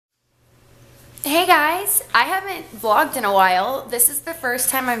Hey guys, I haven't vlogged in a while. This is the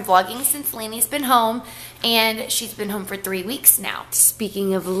first time I'm vlogging since Laney's been home, and she's been home for 3 weeks now.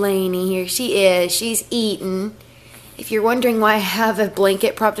 Speaking of Laney, here she is. She's eating. If you're wondering why I have a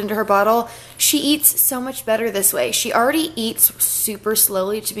blanket propped into her bottle, she eats so much better this way. She already eats super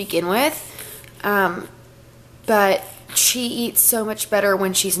slowly to begin with, but she eats so much better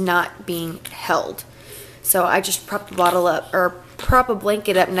when she's not being held. So I just prop the bottle up, or prop a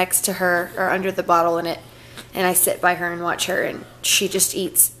blanket up next to her or under the bottle in it, and I sit by her and watch her, and she just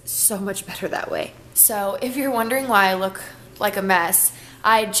eats so much better that way. So if you're wondering why I look like a mess,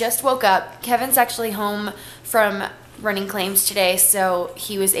 I just woke up. Kevin's actually home from running claims today, so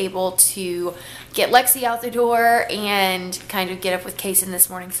he was able to get Lexi out the door and kind of get up with Kason this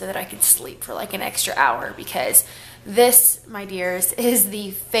morning so that I could sleep for like an extra hour, because this, my dears, is the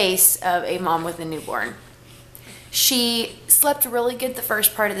face of a mom with a newborn. She slept really good the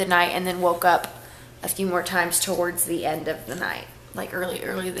first part of the night and then woke up a few more times towards the end of the night, like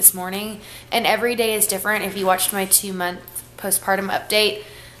early this morning. And every day is different. If you watched my 2-month postpartum update,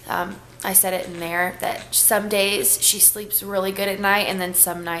 I said it in there that some days she sleeps really good at night and then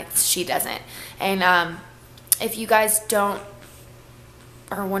some nights she doesn't. And if you guys are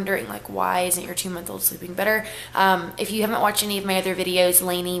wondering like why isn't your 2-month-old sleeping better, if you haven't watched any of my other videos,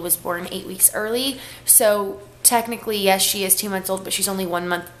 Laney was born 8 weeks early, so technically, yes, she is 2 months old, but she's only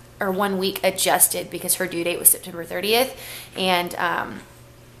 1 week adjusted because her due date was September 30th, and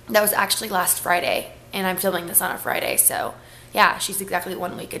that was actually last Friday, and I'm filming this on a Friday, so yeah, she's exactly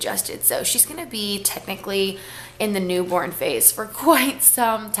 1 week adjusted. So she's going to be technically in the newborn phase for quite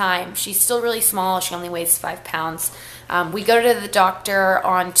some time. She's still really small. She only weighs 5 pounds. We go to the doctor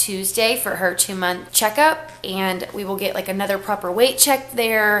on Tuesday for her 2-month checkup, and we will get like another proper weight check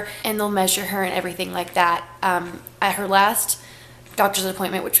there, and they'll measure her and everything like that. At her last doctor's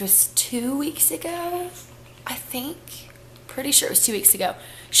appointment, which was 2 weeks ago, I think, pretty sure it was 2 weeks ago,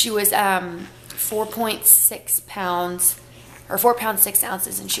 she was 4.6 pounds, or 4 pounds 6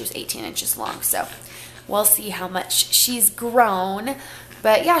 ounces, and she was 18 inches long. So we'll see how much she's grown.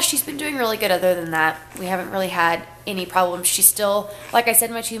 But yeah, she's been doing really good other than that. We haven't really had any problems. She still, like I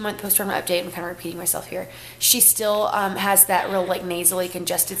said in my 2-month postpartum update, I'm kind of repeating myself here, she still has that real like nasally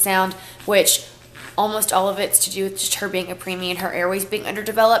congested sound, which almost all of it's to do with just her being a preemie and her airways being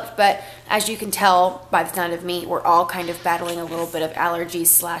underdeveloped. But as you can tell by the sound of me, we're all kind of battling a little bit of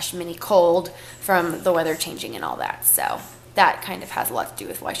allergies / mini cold from the weather changing and all that. So that kind of has a lot to do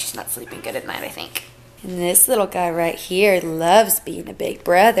with why she's not sleeping good at night, I think. And this little guy right here loves being a big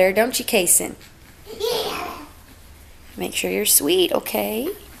brother, don't you, Kason? Yeah. Make sure you're sweet, okay?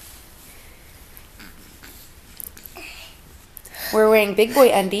 We're wearing big boy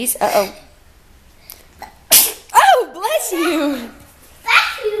undies. Uh-oh. Oh, bless you.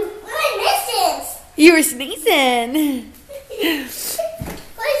 Bless you. What is You were sneezing. this?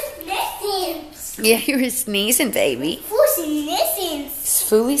 What is this? Yeah, you were sneezing, baby. Who's this? Is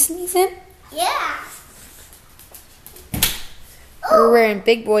Fooey sneezing? Yeah. We're wearing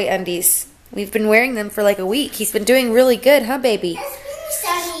big boy undies. We've been wearing them for like a week. He's been doing really good, huh, baby? That's mini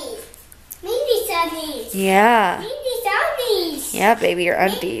sunnies. Mini sunnies. Yeah. Mini sunnies. Yeah, baby, your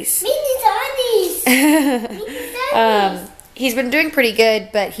undies. Mini sunnies. Mini sunnies. He's been doing pretty good,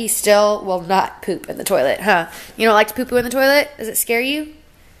 but he still will not poop in the toilet, huh? You don't like to poo-poo in the toilet? Does it scare you?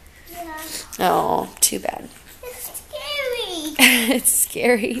 Yeah. Oh, too bad. It's scary. It's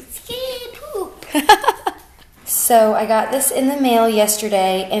scary. Scary poop. So I got this in the mail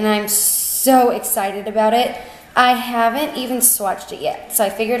yesterday, and I'm so excited about it. I haven't even swatched it yet, so I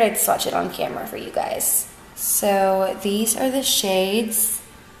figured I'd swatch it on camera for you guys. So these are the shades.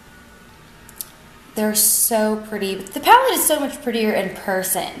 They're so pretty. The palette is so much prettier in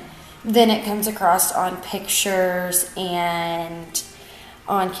person than it comes across on pictures and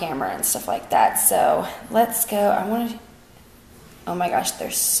on camera and stuff like that. So let's go. Oh my gosh,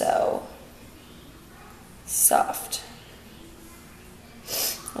 they're so soft.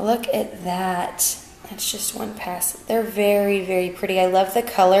 Look at that. That's just one pass. They're very, very pretty. I love the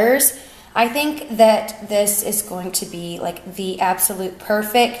colors. I think that this is going to be like the absolute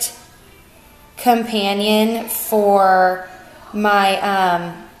perfect companion for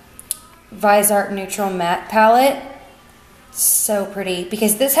my Visart Neutral Matte palette. So pretty,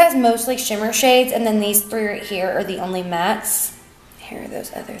 because this has mostly shimmer shades, and then these 3 right here are the only mattes. Here are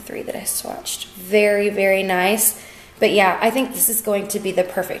those other 3 that I swatched. Very, very nice. But yeah, I think this is going to be the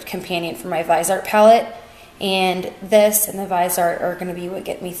perfect companion for my Visart palette. And this and the Visart are going to be what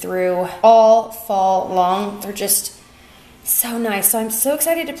get me through all fall long. They're just so nice. So I'm so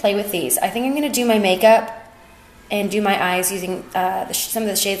excited to play with these. I think I'm going to do my makeup and do my eyes using some of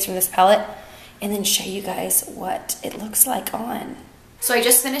the shades from this palette. and then show you guys what it looks like on. So I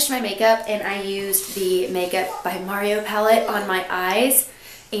just finished my makeup, and I used the Makeup by Mario palette on my eyes,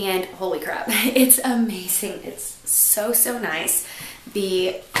 and holy crap, it's amazing. It's so, so nice.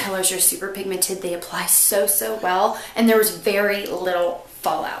 The colors are super pigmented. They apply so, so well, and there was very little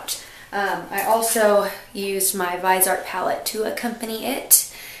fallout. I also used my Visart palette to accompany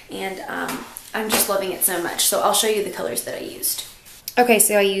it, and I'm just loving it so much. So I'll show you the colors that I used. Okay,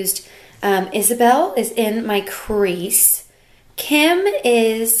 so I used Isabel is in my crease, Kim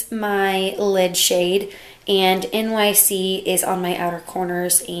is my lid shade, and NYC is on my outer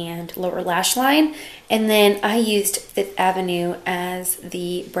corners and lower lash line. And then I used Fifth Avenue as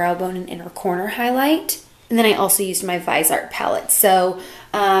the brow bone and inner corner highlight. And then I also used my Visart palette. So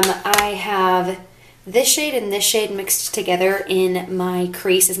I have this shade and this shade mixed together in my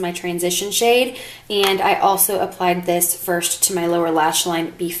crease as my transition shade. And I also applied this first to my lower lash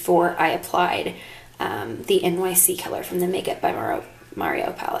line before I applied the NYC color from the Makeup by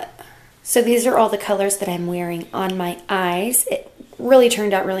Mario palette. So these are all the colors that I'm wearing on my eyes. It really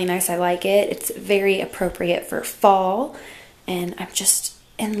turned out really nice. I like it. It's very appropriate for fall, and I'm just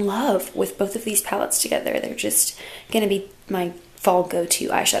in love with both of these palettes together. They're just going to be my fall go-to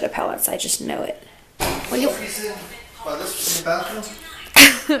eyeshadow palettes. I just know it. What do you buy this in the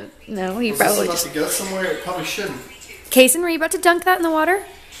bathroom? No, you Was probably this about to go somewhere? It probably shouldn't. Kaysen, were you about to dunk that in the water?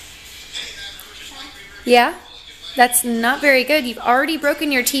 Yeah? That's not very good. You've already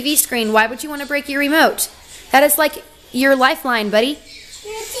broken your TV screen. Why would you want to break your remote? That is like your lifeline, buddy. What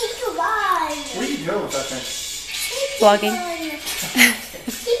are you doing with that thing? Vlogging.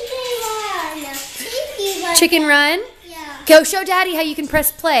 Chicken run? Yeah. Go show Daddy how you can press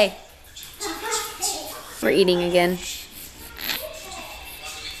play. We're eating again.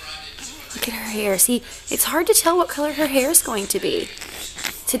 Look at her hair. See, it's hard to tell what color her hair is going to be.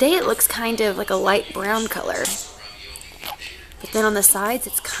 Today it looks kind of like a light brown color. But then on the sides,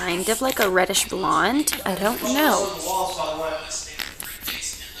 it's kind of like a reddish blonde. I don't know.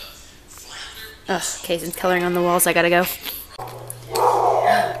 Ugh, Kaysen's coloring on the walls. I gotta go.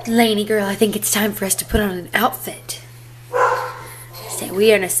 Laney girl, I think it's time for us to put on an outfit. Say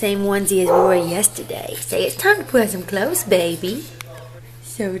we are in the same onesie as we were yesterday. Say it's time to put on some clothes, baby.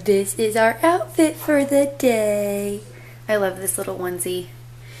 So this is our outfit for the day. I love this little onesie.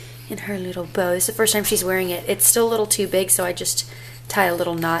 In her little bow. It's the first time she's wearing it. It's still a little too big, so I just tie a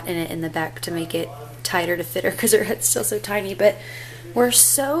little knot in it in the back to make it tighter to fit her because her head's still so tiny. But we're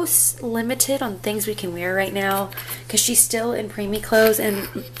so limited on things we can wear right now because she's still in preemie clothes, and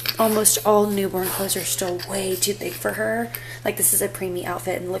almost all newborn clothes are still way too big for her. Like this is a preemie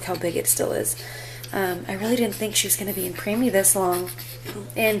outfit, and look how big it still is. I really didn't think she was going to be in preemie this long.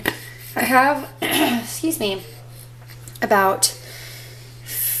 And I have, excuse me, about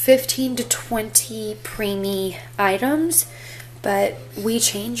 15 to 20 preemie items, but we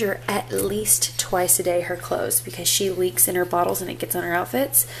change her at least twice a day, her clothes, because she leaks in her bottles and it gets on her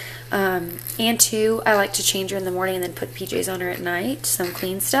outfits. And two, I like to change her in the morning and then put PJs on her at night, some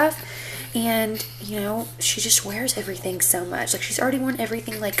clean stuff. And, you know, she just wears everything so much. Like, she's already worn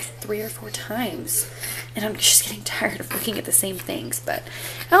everything like 3 or 4 times. And I'm just getting tired of looking at the same things. But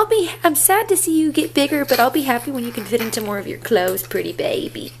I'm sad to see you get bigger, but I'll be happy when you can fit into more of your clothes, pretty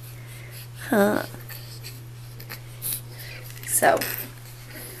baby. Huh. So,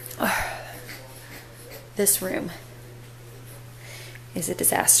 this room is a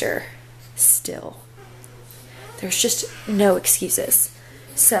disaster still. There's just no excuses.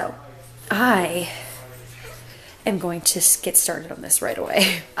 So, I am going to get started on this right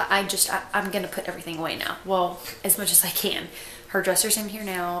away. I'm going to put everything away now. Well, as much as I can. Her dresser's in here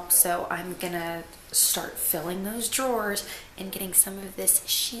now, so I'm going to start filling those drawers and getting some of this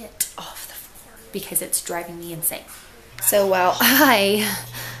shit off the floor because it's driving me insane. So while I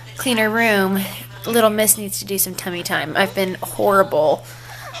clean her room, little miss needs to do some tummy time. I've been horrible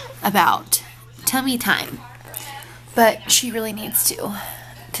about tummy time, but she really needs to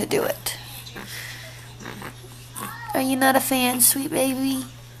do it. Are you not a fan, sweet baby?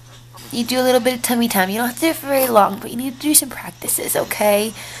 You do a little bit of tummy time. You don't have to do it for very long, but you need to do some practices,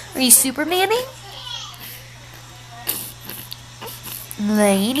 okay? Are you Supermaning?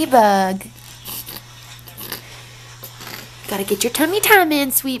 Ladybug. Gotta get your tummy time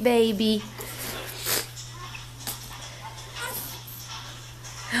in, sweet baby.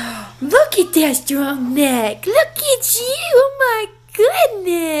 Look at that strong neck. Look at you. Oh my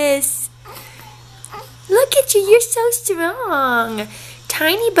goodness. Look at you. You're so strong.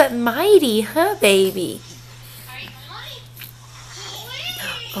 Tiny but mighty, huh, baby?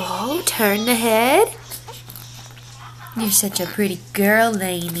 Oh, turn the head. You're such a pretty girl,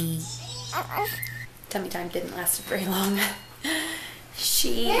 Laney. Tummy time didn't last very long.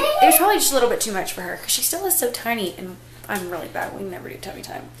 It was probably just a little bit too much for her because she still is so tiny, and I'm really bad. We never do tummy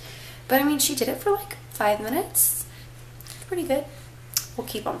time. But I mean, she did it for like 5 minutes. Pretty good. We'll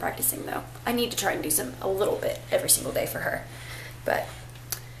keep on practicing though. I need to try and do a little bit every single day for her. But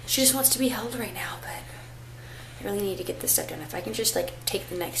she just wants to be held right now, but I really need to get this stuff done. If I can just like take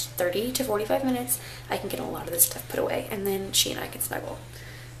the next 30 to 45 minutes, I can get a lot of this stuff put away, and then she and I can snuggle.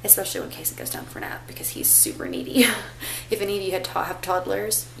 Especially when Casey goes down for a nap because he's super needy. If any of you have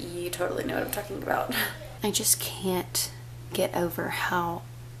toddlers, you totally know what I'm talking about. I just can't get over how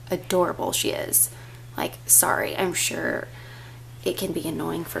adorable she is. Like, sorry, I'm sure it can be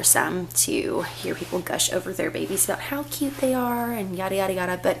annoying for some to hear people gush over their babies about how cute they are and yada yada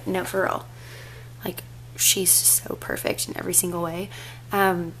yada, but no, for real. Like, she's so perfect in every single way.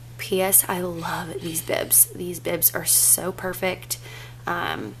 P.S. I love these bibs. These bibs are so perfect.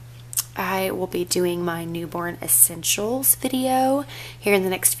 I will be doing my newborn essentials video here in the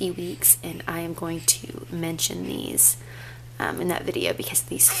next few weeks, and I am going to mention these in that video because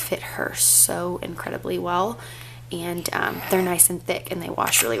these fit her so incredibly well, and they're nice and thick, and they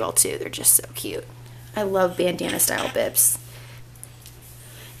wash really well too. They're just so cute. I love bandana style bibs.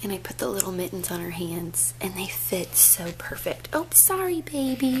 And I put the little mittens on her hands, and they fit so perfect. Oh, sorry,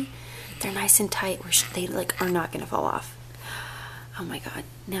 baby. They're nice and tight where they like are not gonna fall off. Oh my god,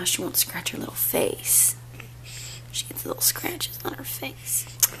 now she won't scratch her little face. She gets little scratches on her face.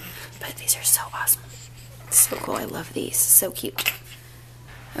 But these are so awesome. So cool, I love these. So cute.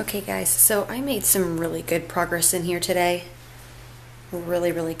 Okay guys, so I made some really good progress in here today.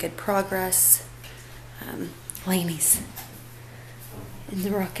 Really, really good progress. Laney's in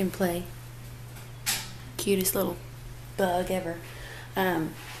the rock and play. Cutest little bug ever.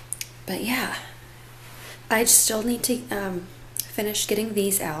 But yeah, I still need to finish getting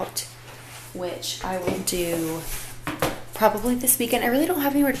these out, which I will do probably this weekend. I really don't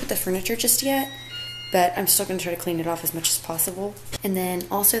have anywhere to put the furniture just yet, but I'm still going to try to clean it off as much as possible. And then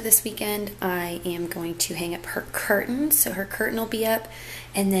also this weekend, I am going to hang up her curtain, so her curtain will be up.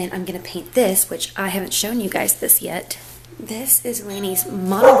 And then I'm going to paint this, which I haven't shown you guys this yet. This is Laney's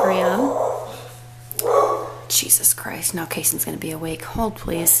monogram. Jesus Christ, now Kaysen's going to be awake. Hold,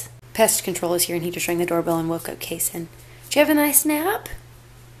 please. Pest control is here, and he just rang the doorbell and woke up Kaysen. Did you have a nice nap?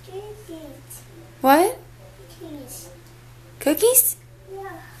 What? Cookies. Cookies?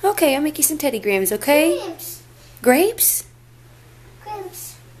 Yeah. Okay, I'll make you some Teddy Grahams, okay? Grapes. Grapes?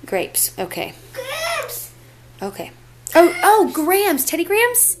 Grapes. Grapes, okay. Grapes. Okay. Oh, Grams. Teddy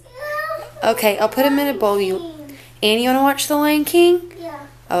Grahams? Yeah. Okay, I'll put them in a bowl. Annie, you want to watch The Lion King? Yeah.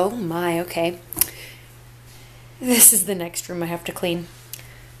 Oh my, okay. This is the next room I have to clean.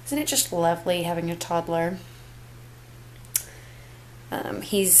 Isn't it just lovely having a toddler?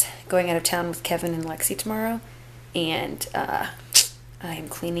 He's going out of town with Kevin and Lexi tomorrow, and I am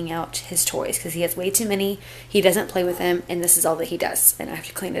cleaning out his toys because he has way too many. He doesn't play with them, and this is all that he does, and I have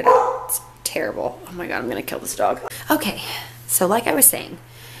to clean it up. It's terrible. Oh my god, I'm gonna kill this dog. Okay, so like I was saying,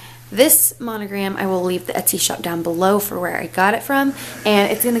 this monogram, I will leave the Etsy shop down below for where I got it from,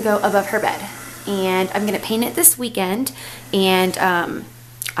 and it's gonna go above her bed. And I'm gonna paint it this weekend, and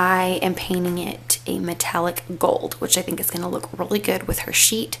I am painting it a metallic gold, which I think is going to look really good with her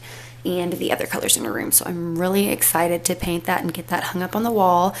sheet and the other colors in her room. So I'm really excited to paint that and get that hung up on the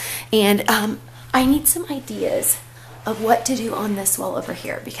wall. And I need some ideas of what to do on this wall over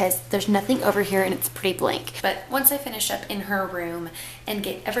here because there's nothing over here and it's pretty blank. But once I finish up in her room and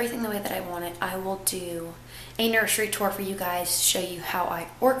get everything the way that I want it, I will do a nursery tour for you guys, show you how I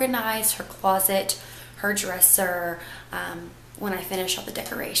organize her closet, her dresser, when I finish all the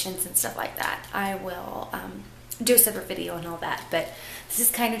decorations and stuff like that. I will do a separate video and all that, but this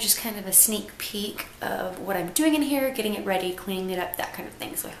is kind of a sneak peek of what I'm doing in here, getting it ready, cleaning it up, that kind of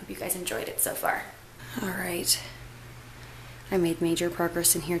thing. So I hope you guys enjoyed it so far. All right, I made major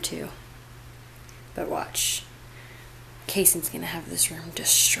progress in here too, but watch. Kaysen's gonna have this room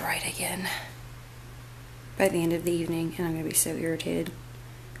destroyed again by the end of the evening, and I'm gonna be so irritated,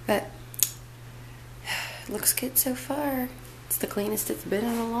 but it looks good so far. It's the cleanest it's been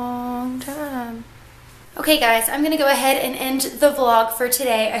in a long time. Okay guys, I'm gonna go ahead and end the vlog for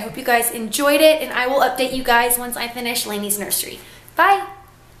today. I hope you guys enjoyed it, and I will update you guys once I finish Laney's nursery. Bye!